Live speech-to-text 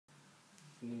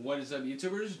What is up,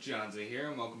 YouTubers? Johnzza here,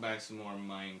 and welcome back to some more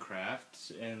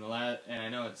Minecraft. And I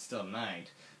know it's still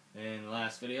night. In the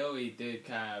last video, we did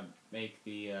kind of make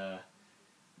the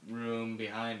room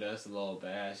behind us a little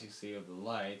bit, as you can see with the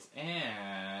lights,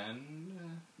 and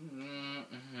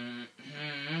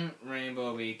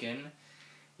Rainbow Beacon.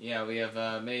 Yeah, we have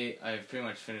I've pretty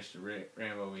much finished the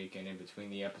Rainbow Beacon in between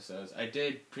the episodes. I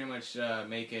did pretty much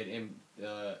make it in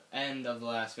the end of the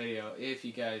last video. If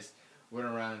you guys weren't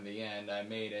around at the end, I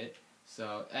made it.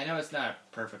 So I know it's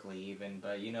not perfectly even,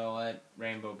 but you know what?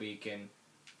 Rainbow Beacon,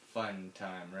 fun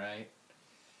time, right?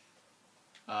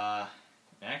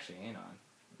 Actually, hang on.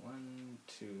 1,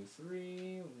 2,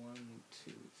 3. 1,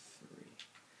 2, 3.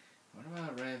 What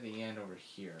about right at the end over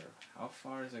here? How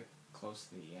far is it close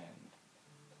to the end?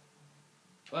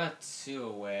 But 2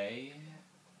 away.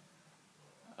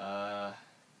 I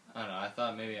don't know. I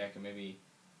thought maybe I could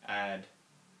add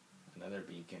another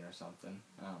beacon or something.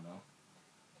 I don't know.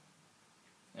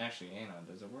 Actually, hang on.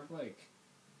 Does it work like...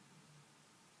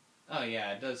 Oh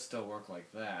yeah, it does still work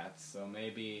like that. So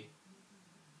maybe...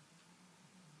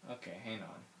 Okay, hang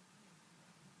on.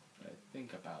 But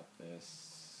think about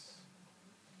this.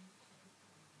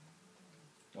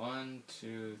 1,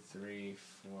 2, 3,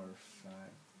 4, 5,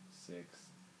 6,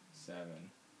 7,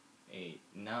 8,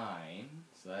 9.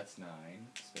 So that's 9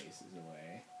 spaces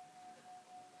away.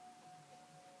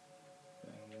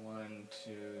 Then 1,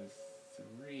 2,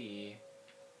 3,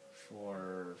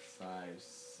 4, 5,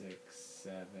 6,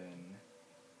 7,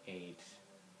 8,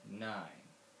 9.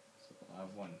 So we'll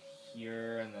have one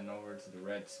here and then over to the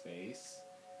red space.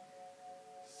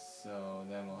 So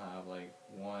then we'll have like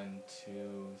 1,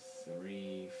 2,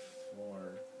 3,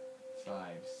 4,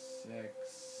 5,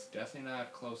 6. Definitely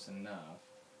not close enough.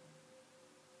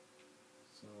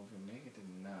 So if we make it to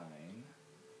 9,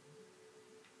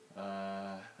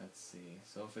 let's see.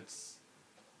 So if it's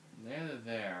there to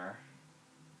there,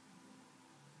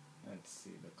 let's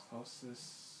see, the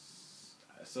closest.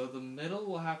 So the middle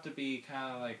will have to be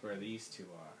kind of like where these two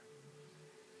are.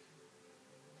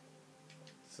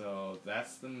 So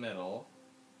that's the middle.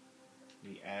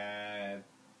 We add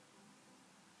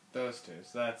those two.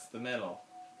 So that's the middle.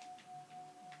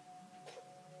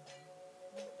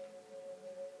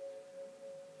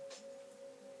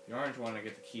 The orange one I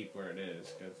get to keep where it is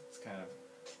because it's kind of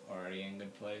already in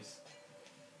good place.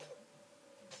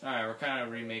 Alright, we're kind of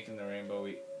remaking the Rainbow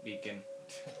Beacon.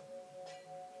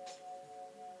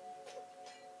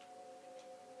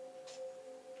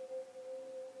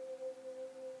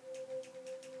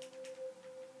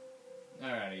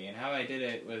 Alrighty, and how I did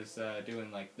it was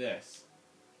doing like this.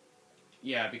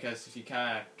 Yeah, because if you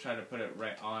kind of try to put it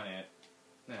right on it,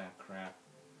 crap,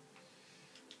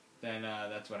 then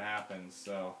that's what happens,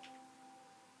 so.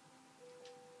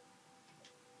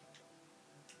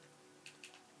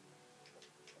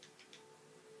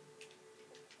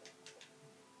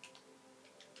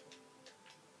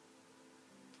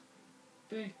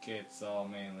 I think it's all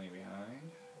mainly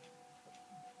behind.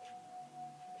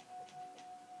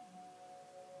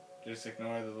 Just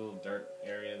ignore the little dirt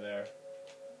area there.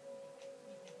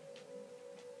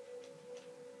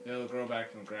 It'll grow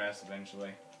back from grass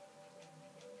eventually.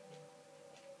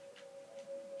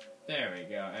 There we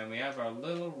go, and we have our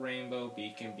little rainbow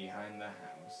beacon behind the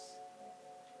house.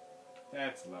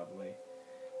 That's lovely.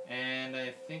 And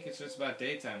I think it's just about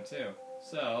daytime too.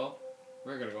 So,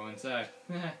 we're gonna go inside.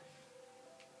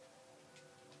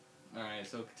 Alright,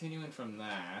 so continuing from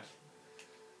that,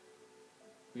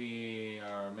 we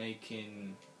are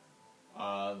making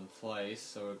the place,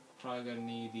 so we're probably going to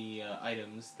need the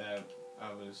items that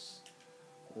I was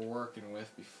working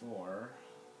with before.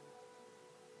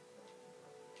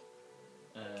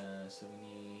 So we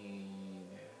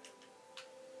need...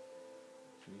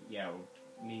 Yeah, we'll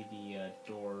need the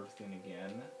door thing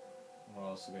again. We're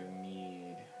also going to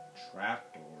need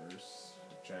trapdoors,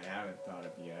 which I haven't thought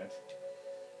of yet.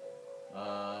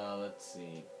 Let's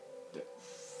see.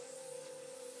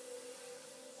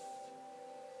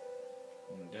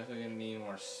 I'm definitely gonna need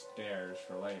more stairs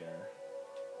for later.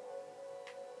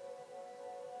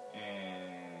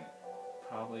 And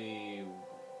probably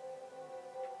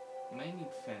might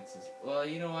need fences. Well,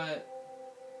 you know what?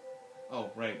 Oh,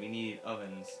 right, we need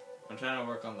ovens. I'm trying to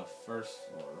work on the first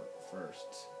floor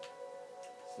first.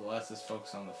 So let's just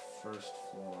focus on the first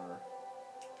floor.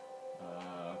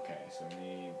 Okay, so we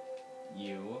need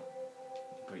you.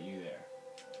 Put you there.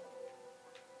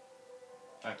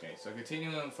 Okay, so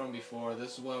continuing from before,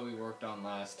 this is what we worked on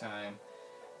last time.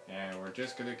 And we're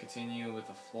just going to continue with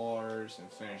the floors and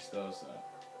finish those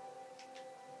up.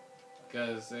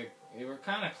 Because they were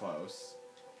kind of close.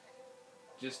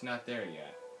 Just not there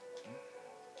yet.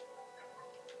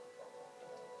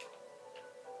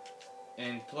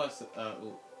 And plus,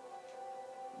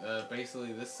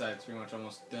 basically this side's pretty much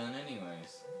almost done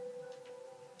anyways.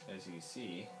 As you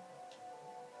see.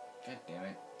 God damn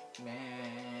it.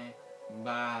 Bah.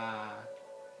 Bah.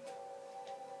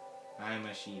 I'm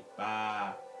a sheep.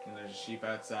 Bah. And there's a sheep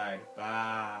outside.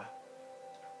 Bah.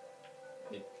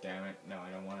 Damn it. No, I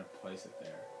don't want to place it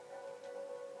there.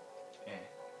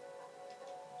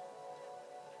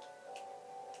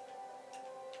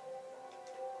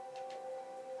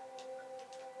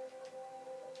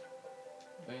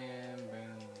 Bam, bam,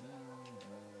 bam,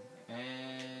 bam.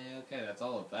 And okay, that's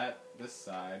all of that. This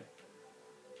side.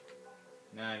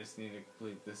 Now I just need to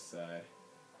complete this side.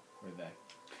 Where that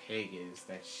pig is.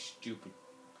 That stupid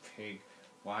pig.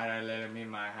 Why'd I let him in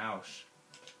my house?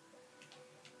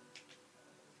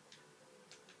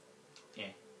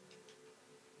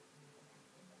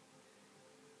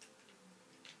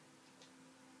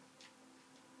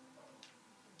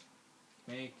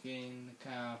 Making the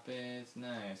carpets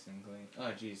nice and clean.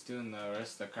 Oh geez, doing the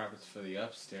rest of the carpets for the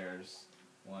upstairs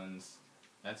ones.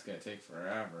 That's gonna take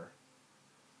forever.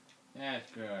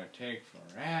 That's gonna take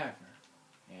forever.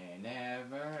 And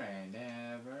ever and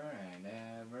ever and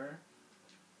ever.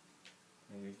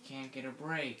 And you can't get a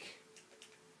break.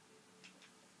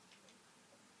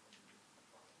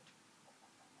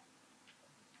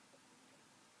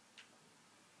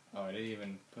 Oh, I didn't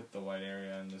even put the white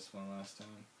area in this one last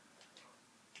time.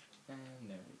 And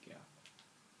there we go.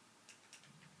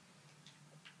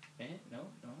 And no.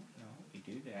 We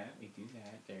do that.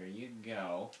 There you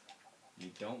go. You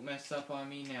don't mess up on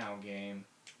me now, game.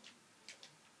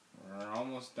 We're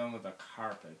almost done with the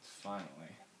carpets,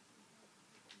 finally.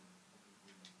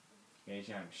 Guys,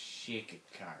 I'm sick of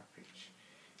carpets.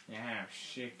 I'm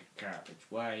sick of carpets.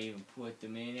 Why even put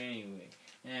them in anyway?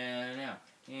 I don't know.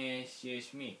 It's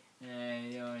just me.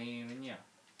 I don't even know.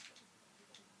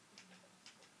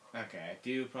 Okay, I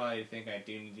do probably think I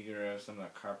do need to get rid of some of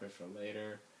the carpet for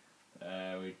later.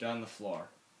 We've done the floor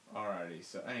already,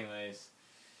 so anyways.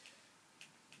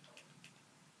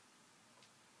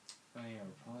 Oh yeah,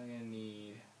 we're probably gonna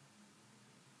need,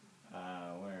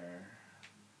 we're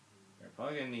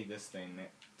probably gonna need this thing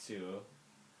too.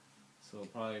 So we'll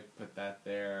probably put that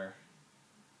there.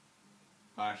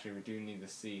 Actually, we do need the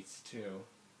seats too,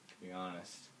 to be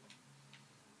honest.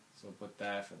 So we'll put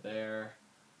that for there.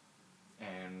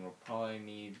 And we'll probably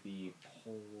need the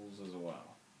poles as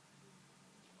well.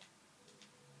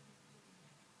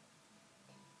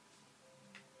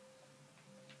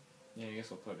 Yeah, I guess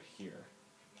we'll put it here.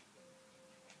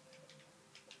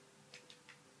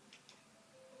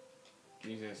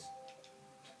 Jesus.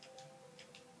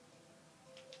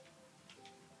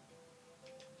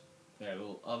 There are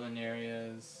little oven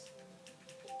areas.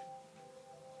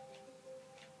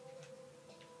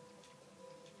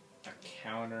 A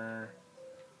counter.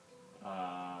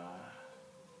 A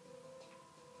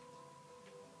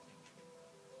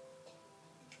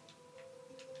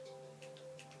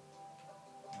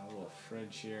little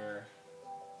fridge here.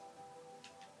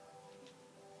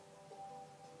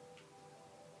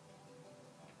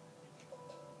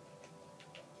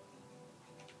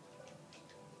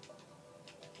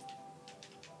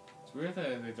 It's weird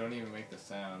that they don't even make the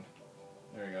sound.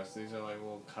 There we go. So these are like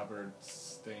little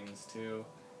cupboards things too.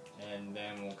 And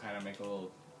then we'll kind of make a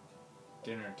little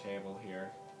dinner table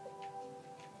here.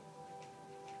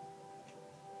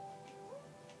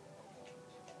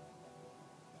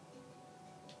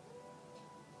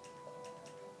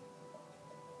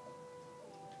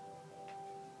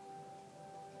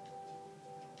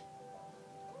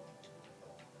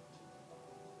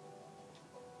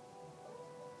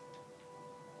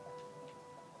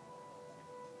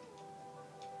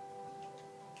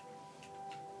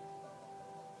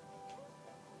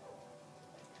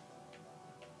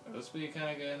 Will this be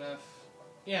kind of good enough?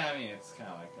 Yeah, I mean, it's kind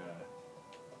of like a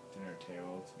dinner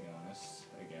table, to be honest,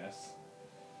 I guess.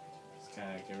 Just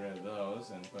kind of get rid of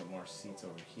those and put more seats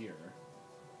over here.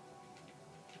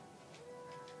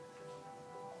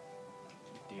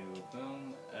 Do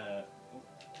boom,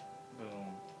 boom,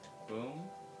 boom.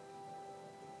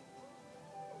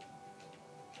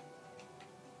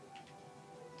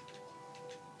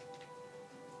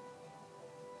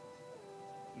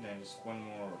 And then just one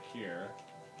more over here.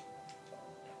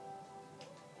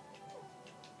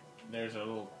 There's a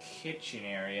little kitchen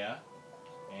area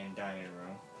and dining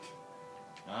room.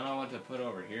 I don't know what to put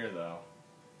over here though.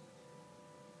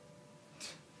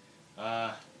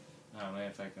 I don't know, maybe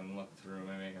if I can look through,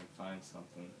 maybe I can find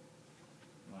something.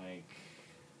 Like,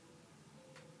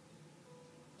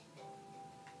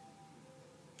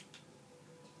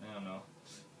 I don't know.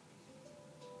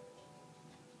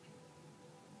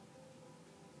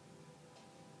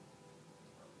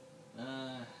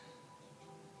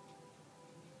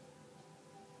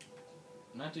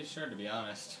 not too sure, to be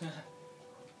honest.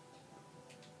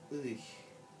 Ugh.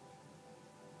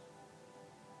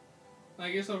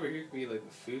 I guess over here could be like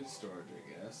the food storage,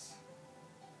 I guess.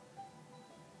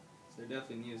 So they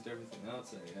definitely used everything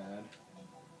else I had.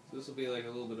 So this will be like a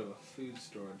little bit of a food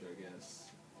storage, I guess.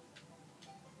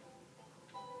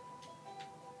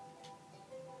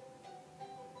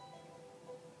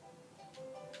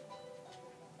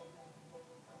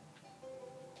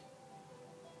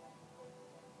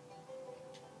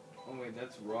 Oh wait,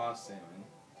 that's raw salmon.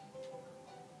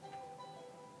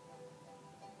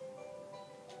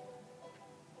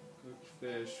 Cooked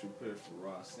fish, we put it for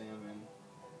raw salmon.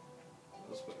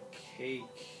 Let's put a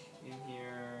cake in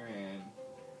here and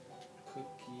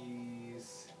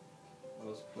cookies.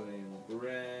 Let's put in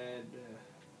bread.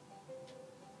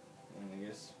 And I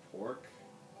guess pork.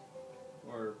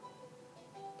 Or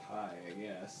pie, I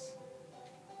guess.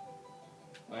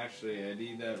 Well, actually, I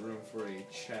need that room for a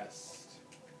chest.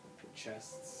 For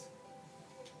chests.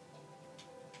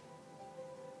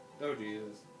 Oh,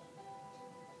 Jesus.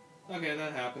 Okay,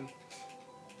 that happened.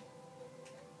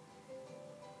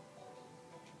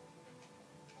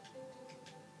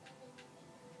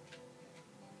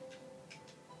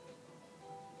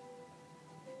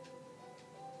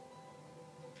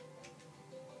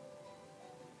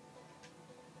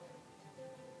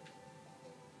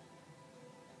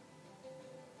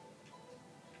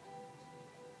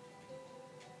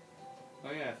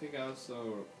 Oh yeah, I think I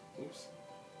also, oops.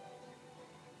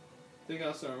 I think I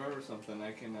also remember something.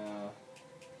 I can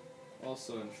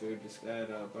also in food just add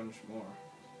a bunch more.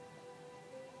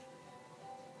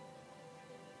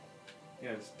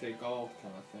 Yeah, just take all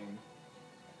kind of thing.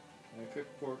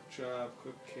 Cooked pork chop,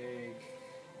 cooked cake.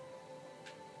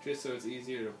 Just so it's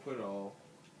easier to put all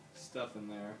stuff in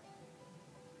there.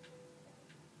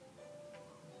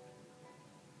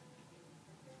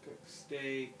 Cooked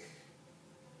steak.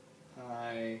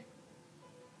 Pie,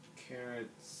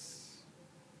 carrots,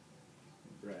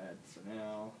 bread for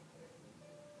now.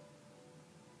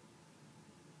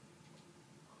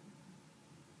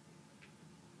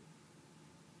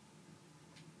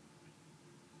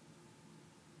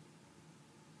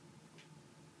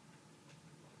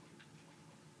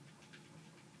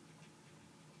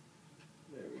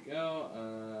 There we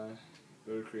go.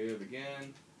 Go to creative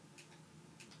again.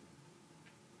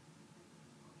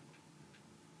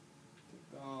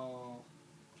 All.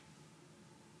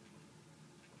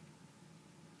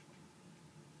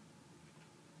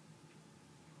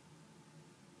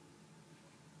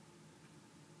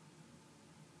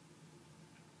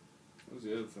 What was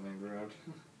the other thing I grabbed?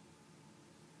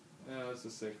 Yeah, let's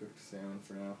just say cooked salmon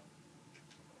for now.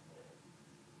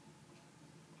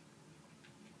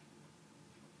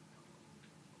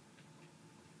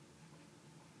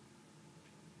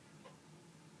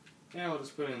 Yeah, we'll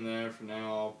just put it in there for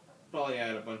now. I'll probably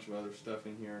add a bunch of other stuff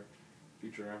in here,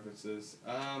 future references.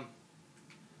 I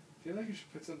feel like I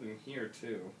should put something here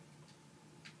too.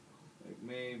 Like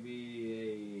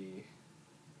maybe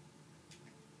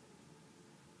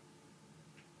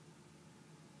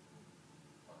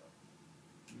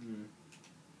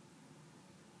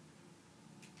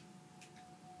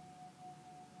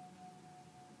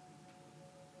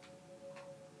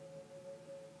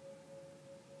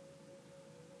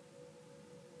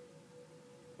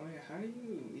oh yeah, how do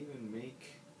you even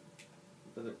make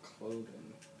leather clothing?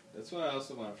 That's what I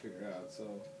also want to figure out,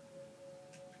 so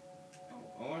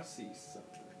I want to see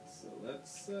something. So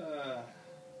let's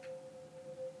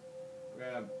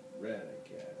grab red, I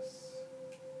guess.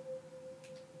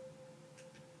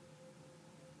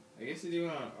 I guess you do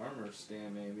it on armor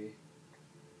stand, maybe.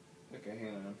 Okay,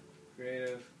 hang on.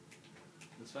 Creative.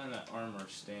 Let's find that armor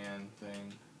stand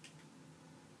thing.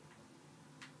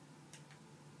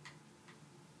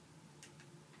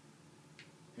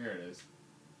 Here it is.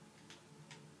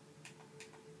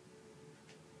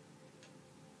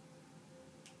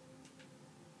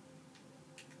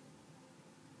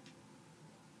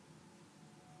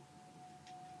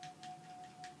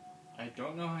 I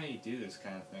don't know how you do this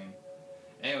kind of thing.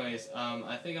 Anyways,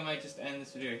 I think I might just end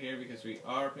this video here because we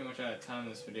are pretty much out of time in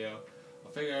this video.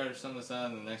 I'll figure out some of this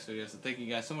out in the next video. So thank you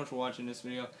guys so much for watching this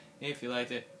video. If you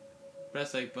liked it,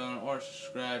 press the like button or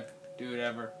subscribe, do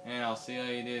whatever, and I'll see all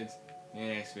you dudes in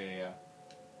the next video.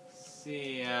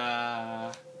 See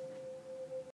ya.